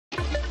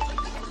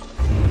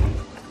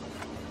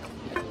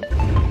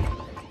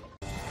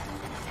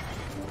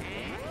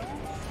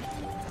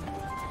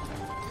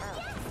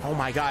Oh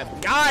my God,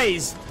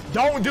 guys,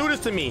 don't do this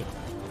to me.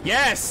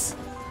 Yes,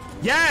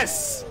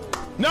 yes,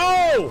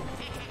 no.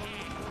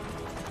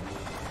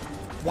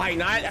 Why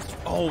not? That's,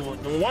 oh,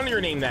 no wonder you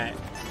named that.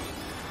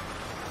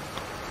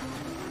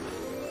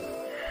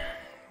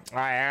 All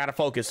right, I gotta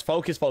focus,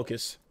 focus,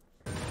 focus.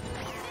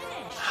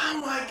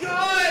 Oh my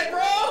God,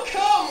 bro,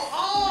 come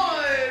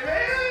on,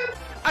 man.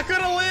 I could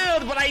have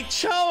lived, but I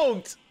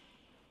choked.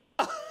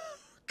 Oh,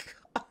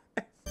 God.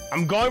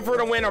 I'm going for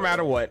the win no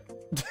matter what.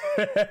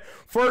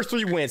 First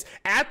 3 wins.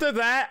 After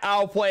that,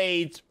 I'll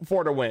play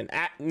for the win.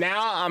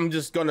 Now, I'm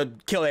just gonna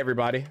kill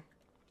everybody.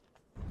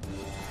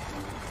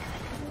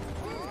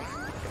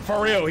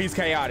 For real, he's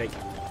chaotic.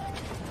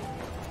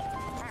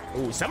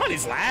 Ooh,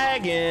 somebody's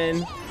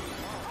lagging.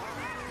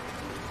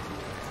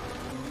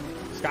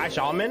 Sky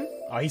Shaman?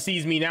 Oh, he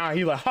sees me now.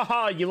 He's like,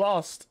 haha, you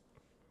lost.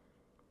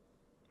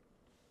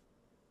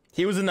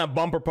 He was in that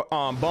bumper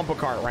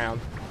cart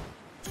round.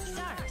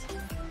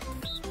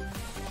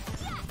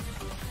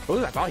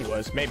 Ooh, I thought he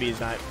was. Maybe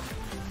he's not.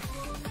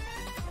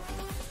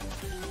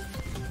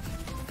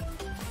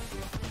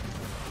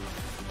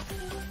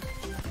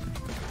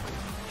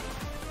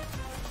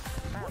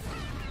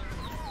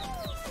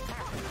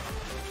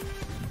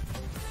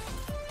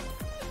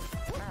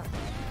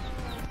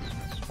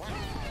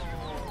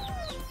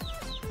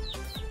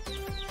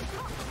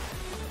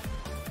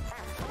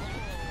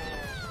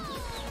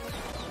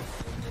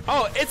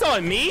 Oh, it's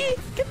on me?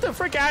 Get the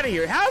frick out of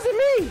here. How's it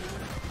me?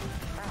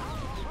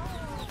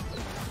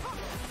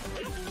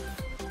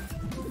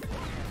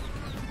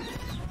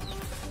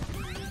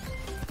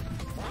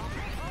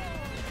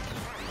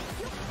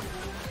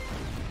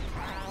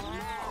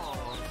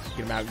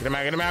 Get him out, get him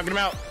out, get him out, get him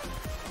out.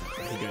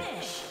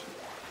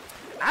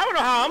 I don't know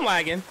how I'm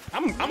lagging.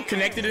 I'm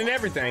connected in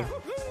everything.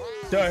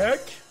 The heck?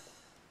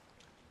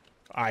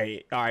 All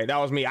right, that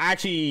was me. I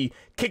actually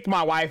kicked my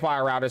Wi-Fi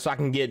router so I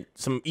can get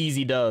some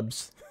easy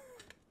dubs.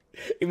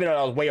 Even though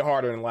that was way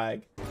harder than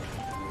lag.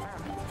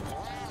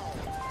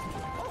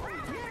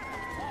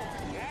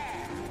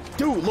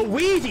 Dude,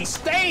 Luigi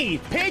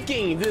stayed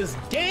picking this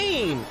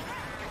game.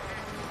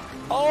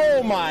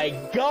 Oh my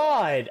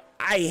God.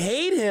 I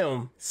hate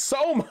him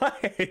so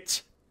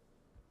much.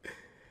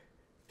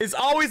 It's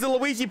always the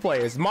Luigi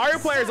players. Mario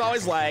players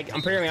always lag.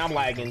 Apparently I'm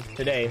lagging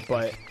today,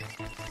 but...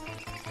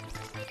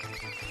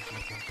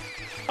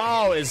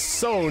 Oh, it's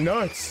so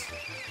nuts.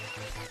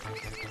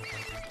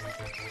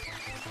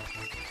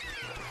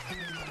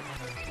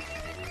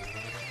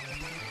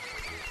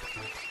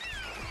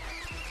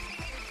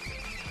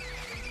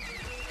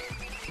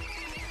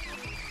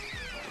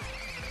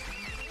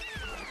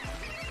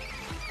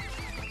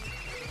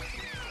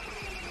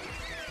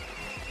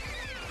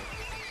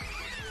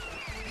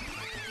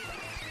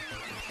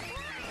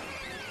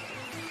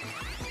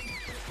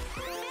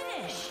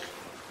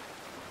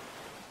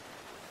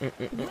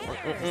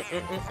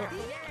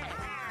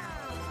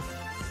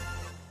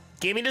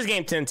 Give me this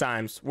game 10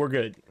 times. We're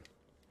good.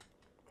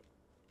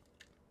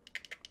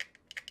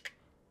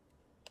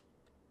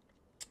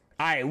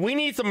 All right, we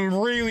need some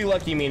really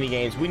lucky mini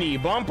games. We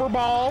need bumper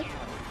ball.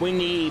 We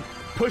need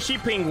pushy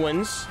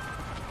penguins.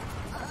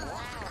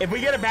 If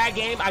we get a bad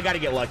game, I gotta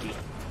get lucky.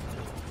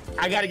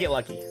 I gotta get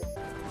lucky.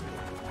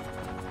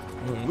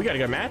 We got a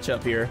good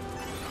matchup here.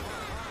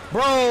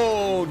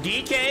 Bro,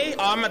 DK?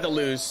 Oh, I'm about to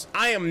lose.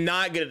 I am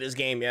not good at this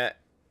game yet.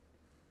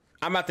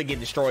 I'm about to get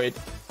destroyed.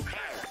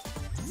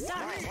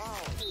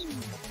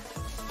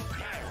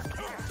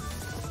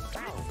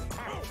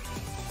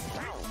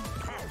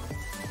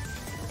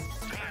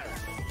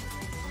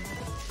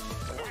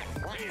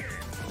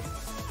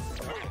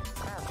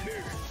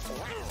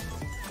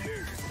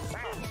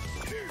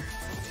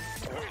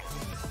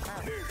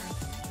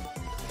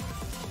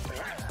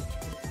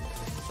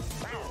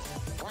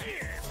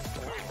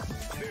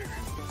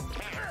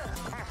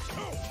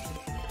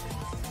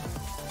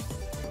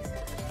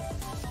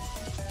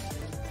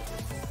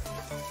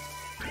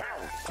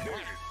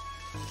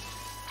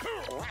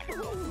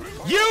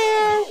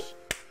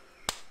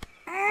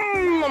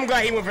 I'm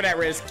glad he went for that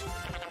risk.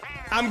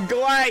 I'm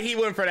glad he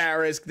went for that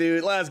risk,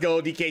 dude. Let's go,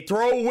 DK.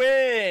 Throw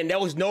win. There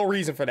was no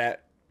reason for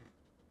that.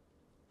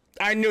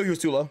 I knew he was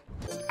too low.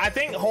 I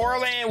think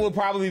Horrorland will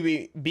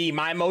probably be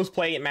my most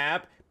played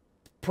map.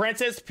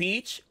 Princess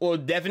Peach will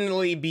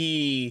definitely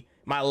be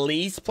my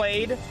least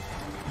played.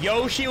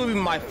 Yoshi will be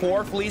my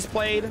 4th least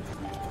played.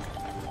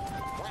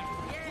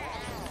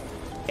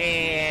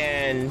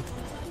 And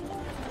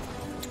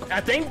I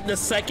think the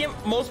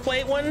 2nd most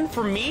played one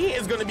for me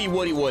is going to be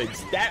Woody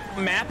Woods. That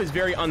map is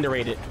very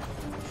underrated.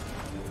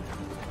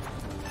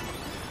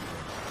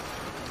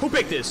 Who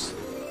picked this?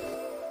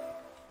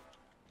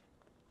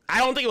 I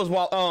don't think it was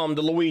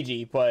the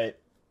Luigi, but it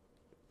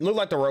looked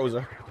like the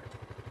Rosa.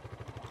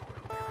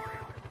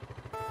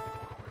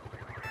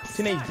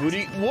 Teenage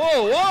Booty.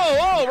 Whoa, whoa,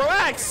 whoa,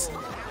 relax.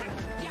 All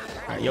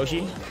right,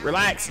 Yoshi,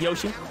 relax,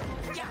 Yoshi.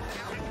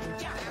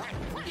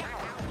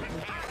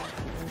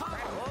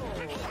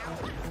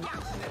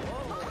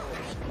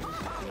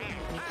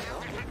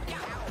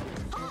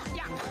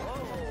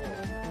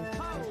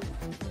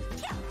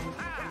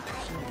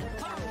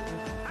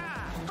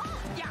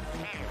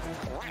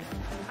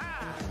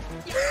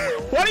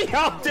 What are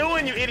y'all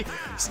doing, you idiot?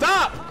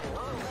 Stop!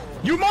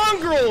 You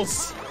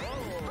mongrels!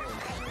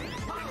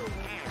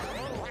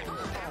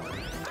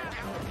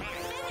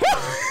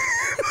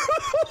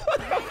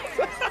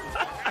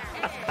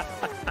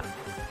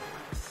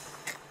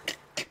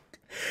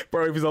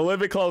 Bro, if he was a little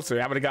bit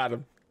closer, I would have got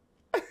him.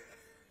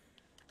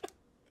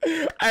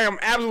 I am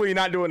absolutely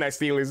not doing that,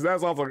 Steelers.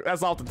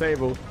 That's off the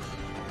table.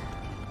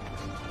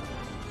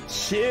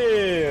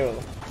 Chill.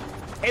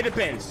 It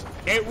depends.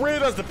 It really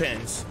does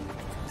depends.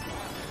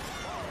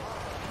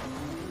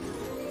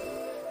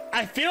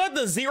 I feel like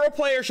the 0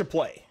 player should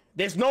play.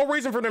 There's no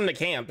reason for them to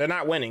camp. They're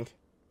not winning.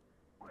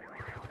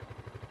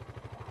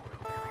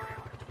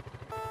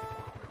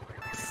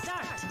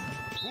 Start.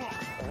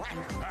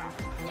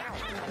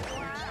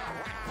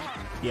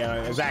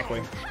 Yeah,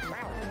 exactly.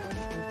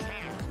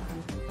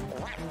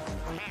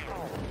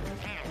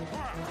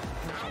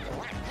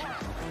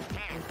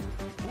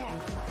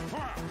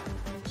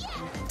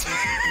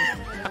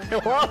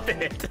 I love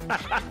it.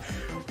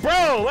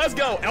 Bro, let's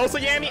go. Elsa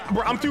Yami.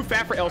 Bro, I'm too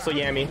fat for Elsa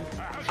Yami.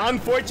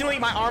 Unfortunately,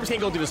 my arms can't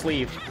go through the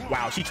sleeve.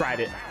 Wow, she tried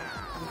it.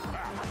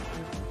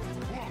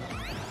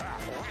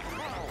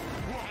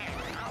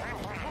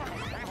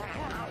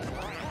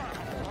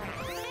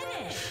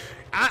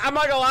 I'm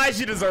not gonna lie,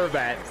 she deserved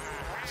that.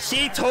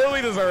 She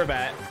totally deserved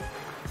that.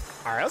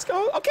 All right, let's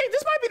go. Okay,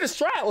 this might be the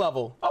strat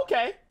level.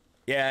 Okay.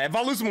 Yeah, if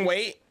I lose some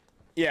weight,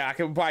 yeah, I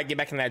could probably get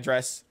back in that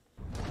dress.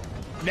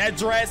 That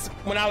dress,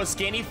 when I was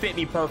skinny, fit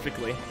me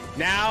perfectly.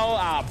 Now,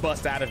 I'll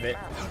bust out of it.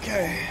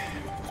 Okay.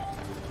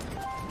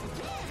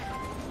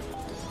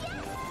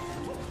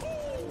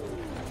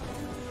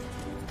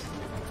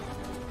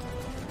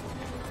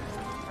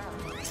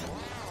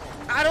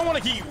 I don't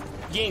want to keep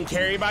getting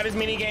carried by this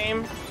mini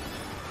game.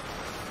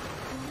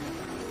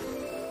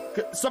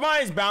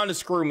 Somebody's bound to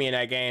screw me in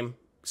that game.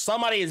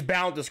 Somebody is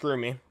bound to screw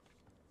me.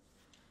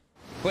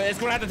 But it's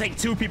gonna have to take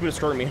 2 people to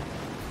screw me.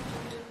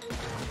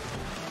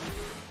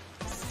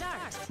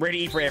 Start. Ready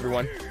to eat for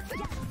everyone.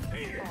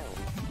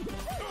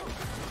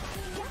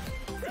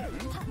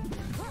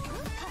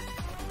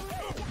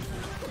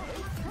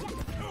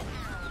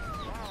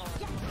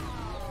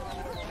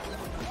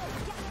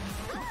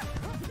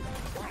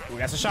 Ooh,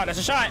 that's a shot, that's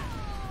a shot.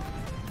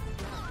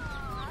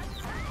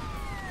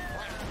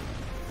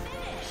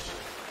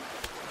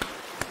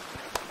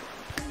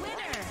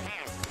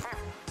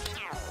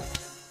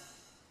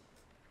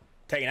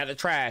 Taking out the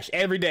trash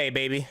every day,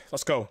 baby.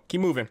 Let's go.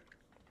 Keep moving.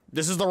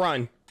 This is the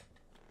run.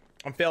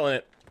 I'm feeling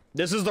it.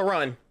 This is the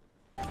run.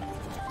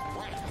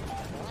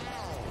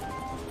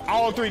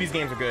 All 3 of these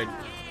games are good.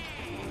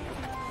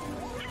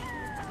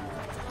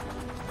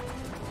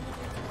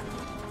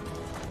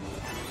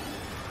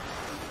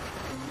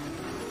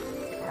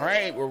 All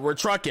right, we're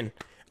trucking.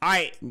 All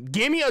right,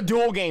 give me a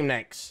duel game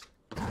next.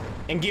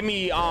 And give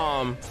me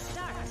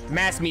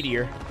Mass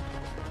Meteor.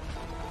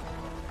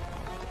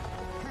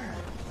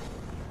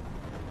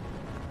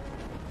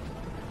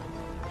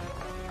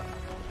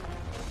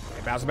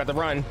 Bowser's about to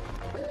run.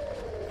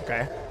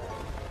 Okay.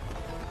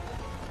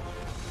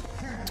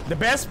 The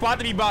best spot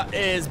to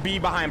be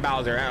behind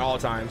Bowser at all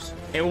times.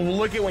 And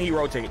look at when he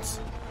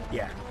rotates.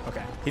 Yeah,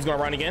 okay. He's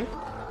gonna run again.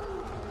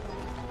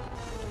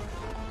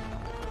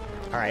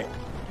 All right.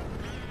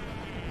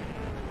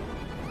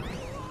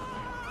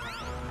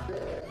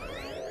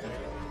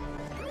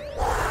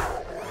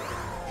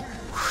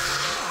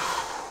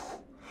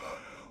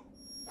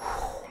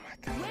 Oh my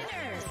God.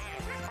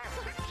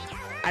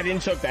 I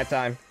didn't choke that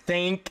time.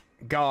 Thank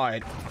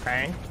God.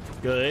 Okay.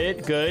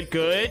 Good, good,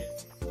 good.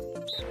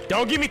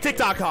 Don't give me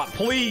TikTok hop,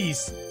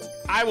 please.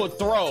 I will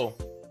throw.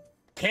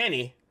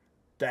 Kenny?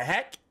 The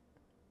heck?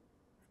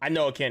 I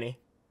know a Kenny.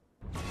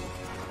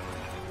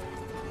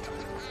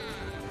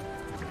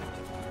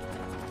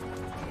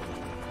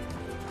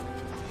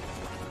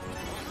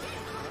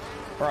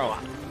 Bro,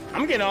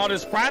 I'm getting all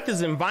this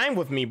practice in Vine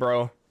with me,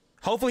 bro.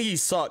 Hopefully he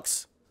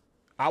sucks.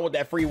 I want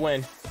that free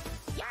win.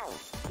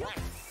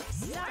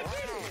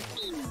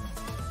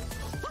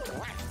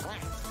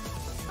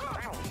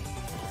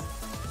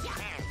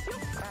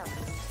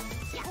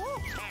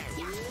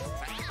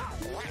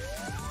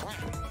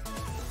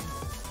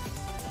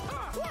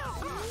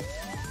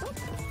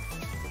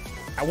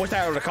 I wish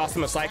that would have cost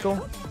him a cycle.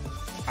 All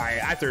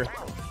right, I threw.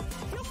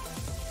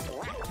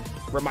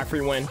 Rip my free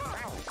win.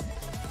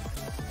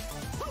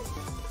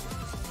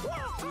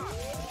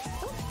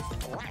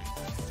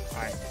 All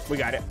right, we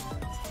got it.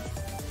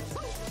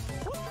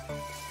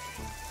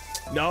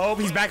 Nope,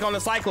 he's back on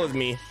the cycle with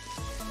me.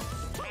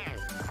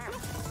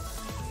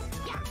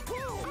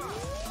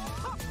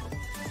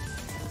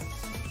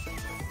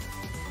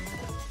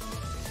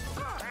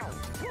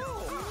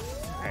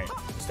 All right,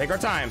 let's take our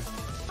time.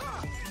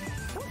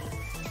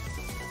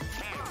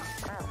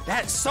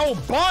 That's so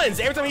buns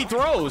every time he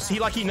throws. He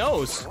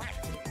knows. All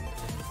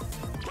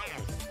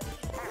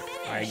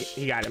right,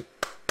 he got him.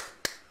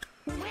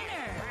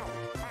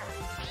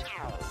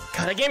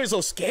 God, that game is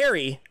so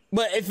scary.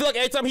 But I feel like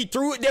every time he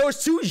threw it, there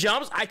was 2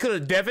 jumps I could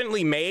have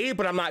definitely made,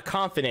 but I'm not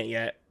confident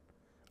yet.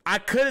 I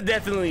could have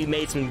definitely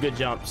made some good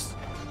jumps.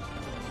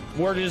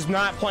 We're just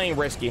not playing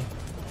risky.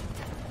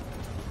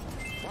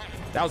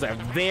 That was a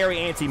very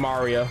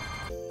anti-Mario.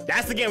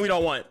 That's the game we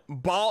don't want.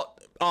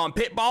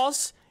 Pit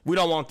balls, we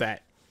don't want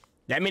that.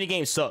 That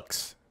minigame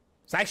sucks.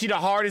 It's actually the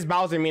hardest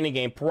Bowser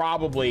minigame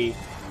probably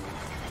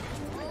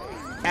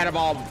out of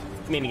all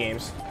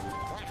minigames.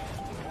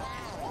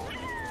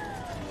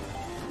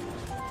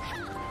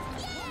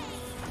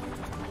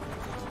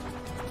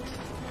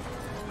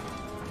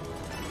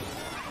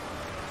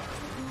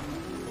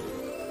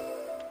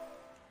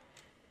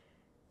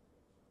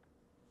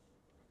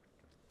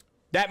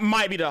 That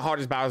might be the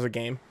hardest Bowser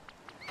game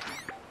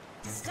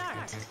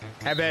Start.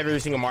 I've ever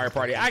seen a Mario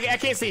Party. I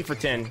can't say for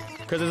 10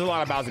 because there's a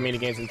lot of Bowser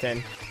minigames in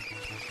 10.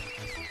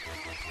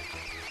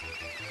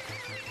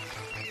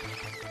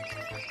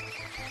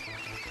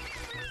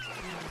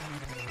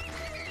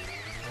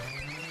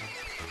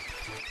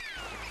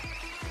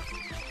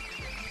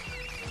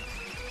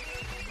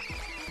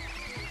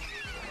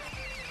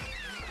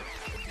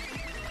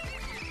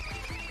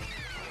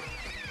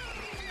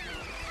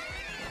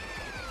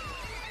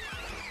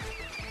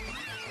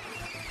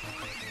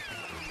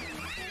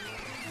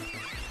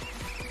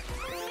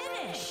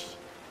 Finish.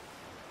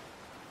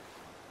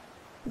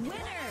 Winner.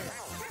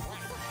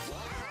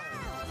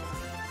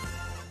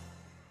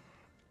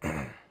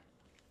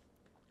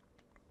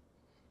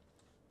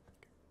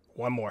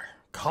 One more.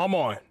 Come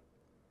on.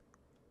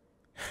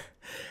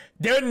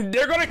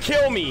 They're gonna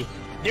kill me.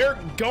 They're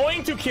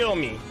going to kill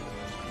me.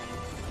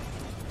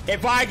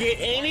 If I get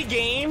any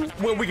game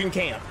when we can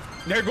camp,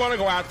 they're gonna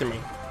go after me.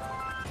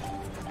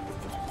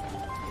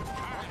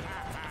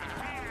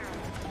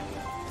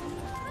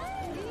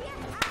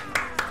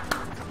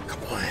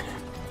 Come on.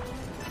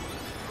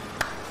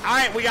 All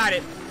right, we got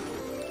it.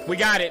 We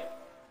got it.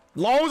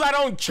 Long as I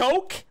don't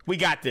choke, we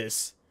got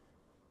this.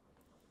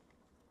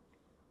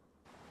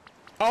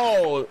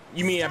 Oh,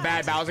 you mean a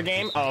bad Bowser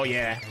game? Oh,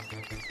 yeah.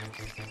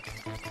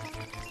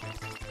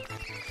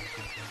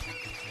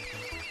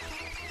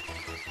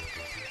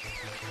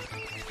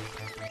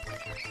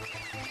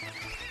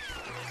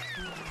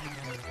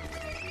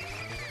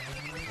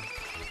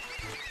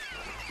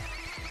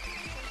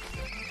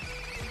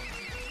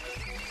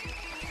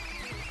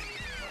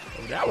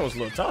 Oh, that one was a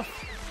little tough.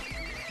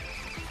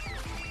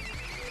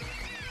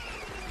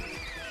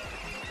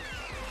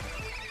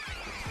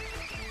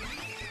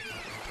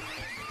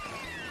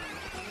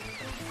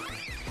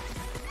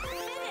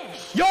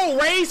 Yo,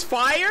 Ray's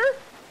Fire?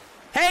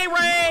 Hey,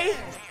 Ray!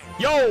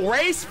 Yo,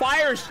 Ray's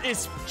Fire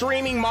is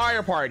streaming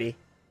Mario Party.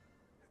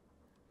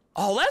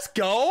 Oh, let's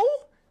go!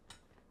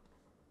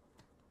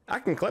 I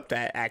can clip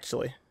that,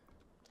 actually.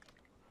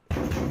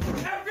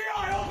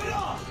 FBI, open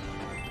up!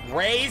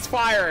 Ray's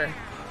Fire.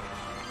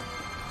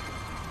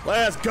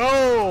 Let's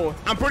go!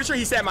 I'm pretty sure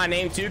he said my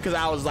name, too, because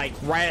I was, like,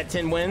 right at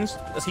 10 wins.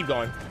 Let's keep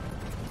going.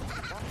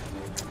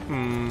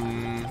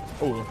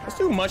 Ooh, let's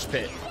do Mush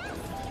Pit.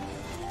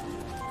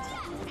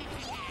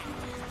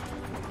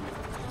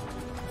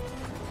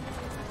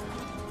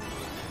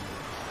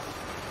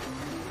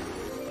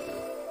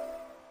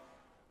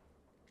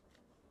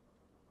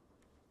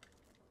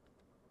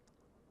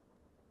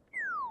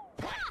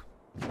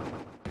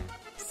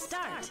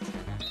 Start.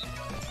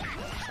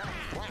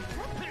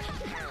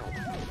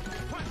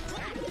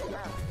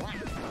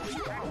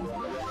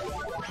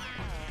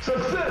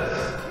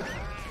 Success!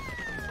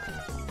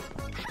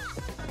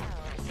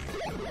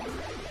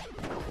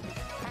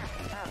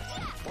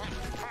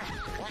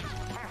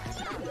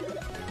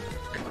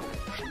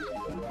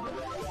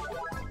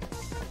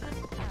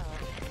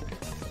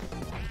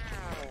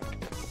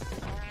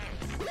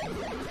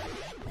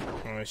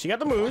 She got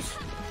the moves.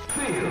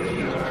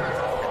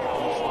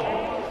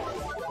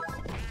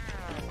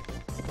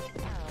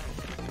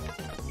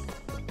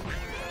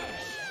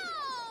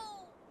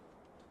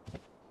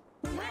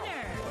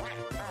 Winner.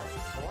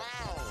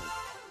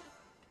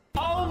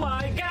 Oh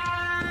my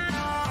god!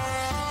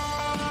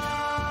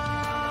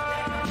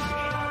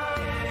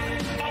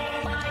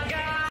 Oh my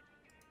god!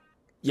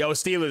 Yo,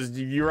 Steelers,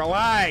 you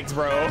relax,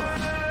 bro.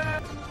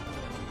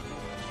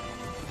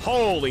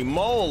 Holy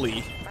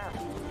moly.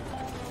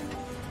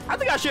 I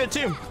think I should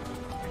too.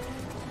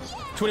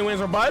 20 wins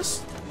for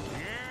Buzz.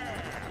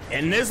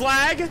 In this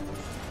lag,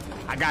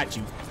 I got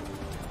you.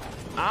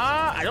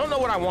 I don't know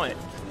what I want.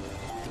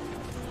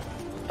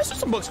 Let's do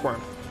some book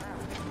squirm.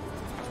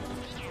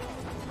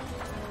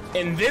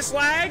 In this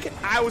lag,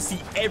 I will see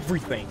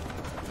everything.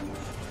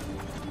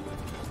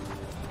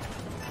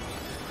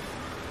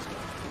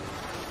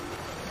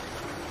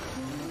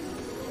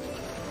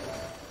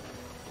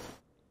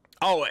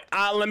 Oh,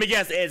 let me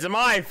guess. It's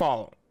my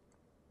fault.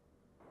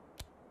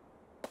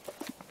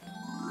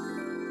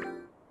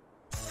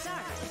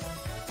 Start.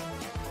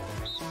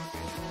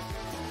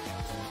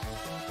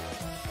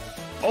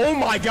 Oh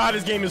my god,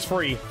 this game is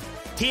free.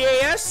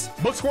 TAS?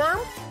 Booksworm?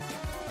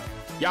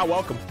 Y'all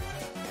welcome.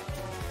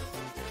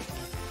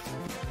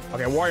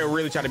 Okay, Wario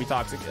really tried to be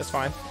toxic. That's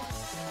fine.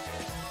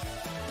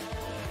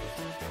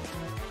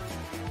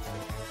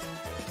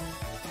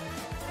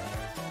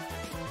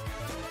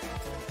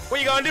 What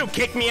you gonna do?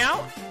 Kick me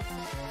out?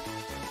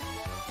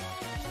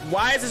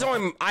 Why is this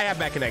only I have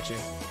bad connection?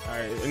 All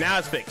right, now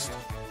it's fixed.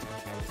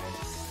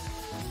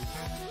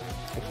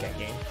 Okay,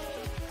 game.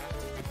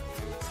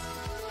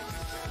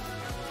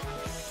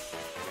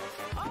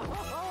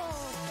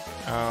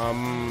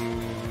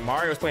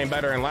 Mario's playing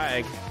better in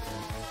lag.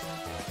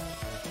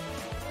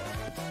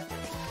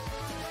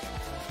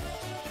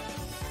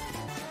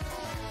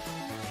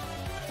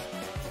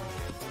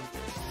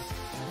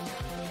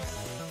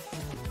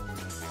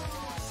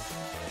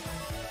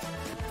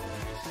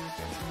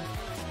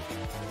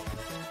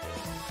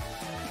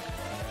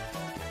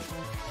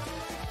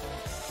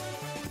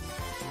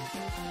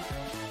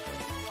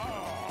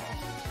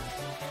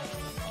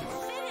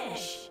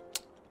 Finish.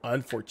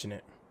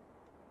 Unfortunate.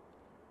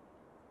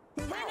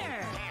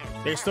 Winner.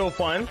 They're still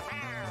fun.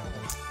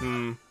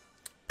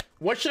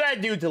 What should I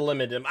do to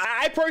limit them?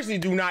 I personally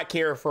do not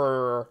care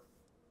for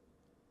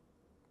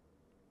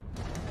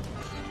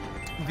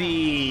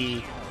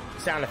the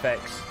sound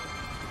effects.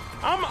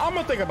 I'm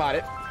gonna think about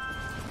it.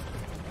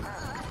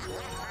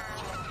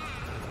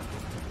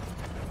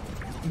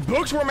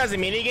 Booksworm as a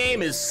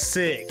minigame is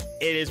sick.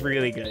 It is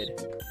really good.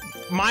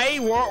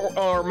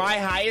 My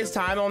highest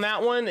time on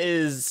that one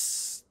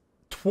is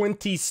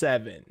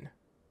 27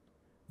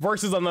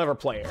 versus another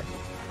player.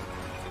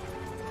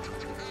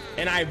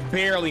 And I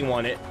barely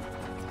won it.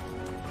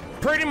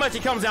 Pretty much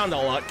it comes down to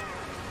luck.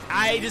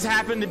 I just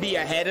happened to be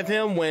ahead of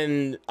him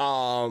when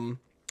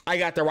I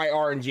got the right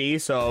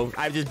RNG, so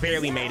I just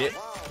barely made it.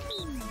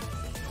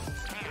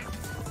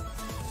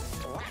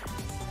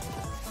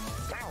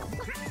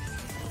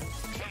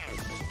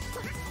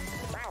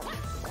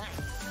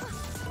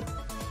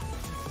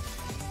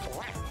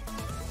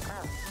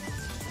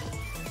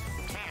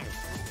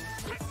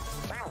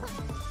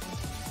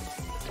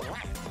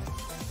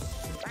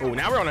 Oh,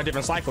 now we're on a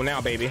different cycle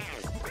now, baby.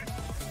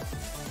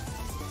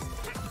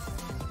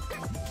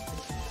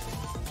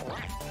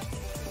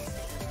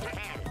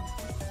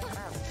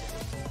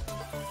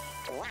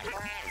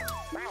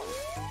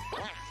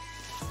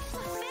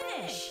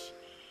 Finish.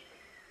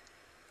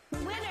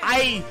 Winner.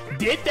 I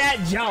did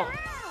that jump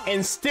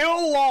and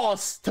still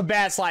lost to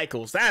bad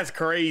cycles. That's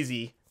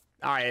crazy.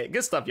 All right,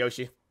 good stuff,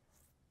 Yoshi.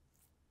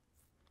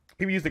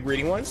 People use the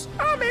greedy ones.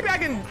 Oh, maybe I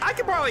can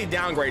probably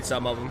downgrade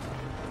some of them.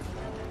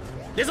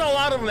 There's a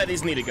lot of them that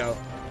just need to go.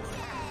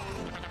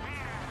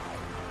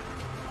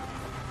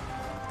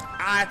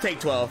 I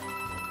take 12.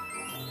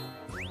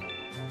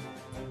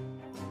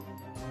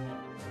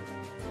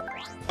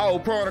 Oh,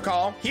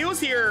 Protocol. He was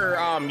here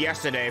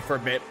yesterday for a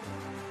bit,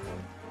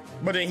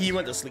 but then he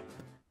went to sleep.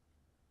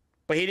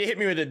 But he did hit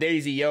me with a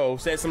Daisy Yo,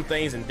 said some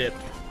things and dipped.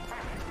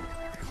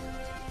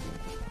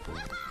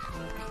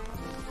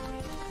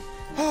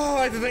 Oh,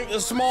 I like to thank the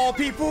small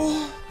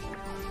people.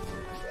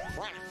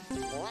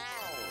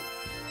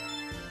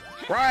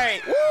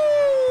 Right. Woo!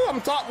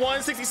 I'm top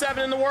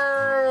 167 in the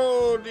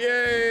world.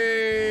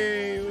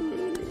 Yay.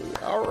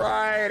 All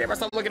right. Everybody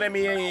stop looking at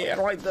me. I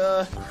don't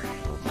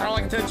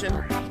like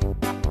attention.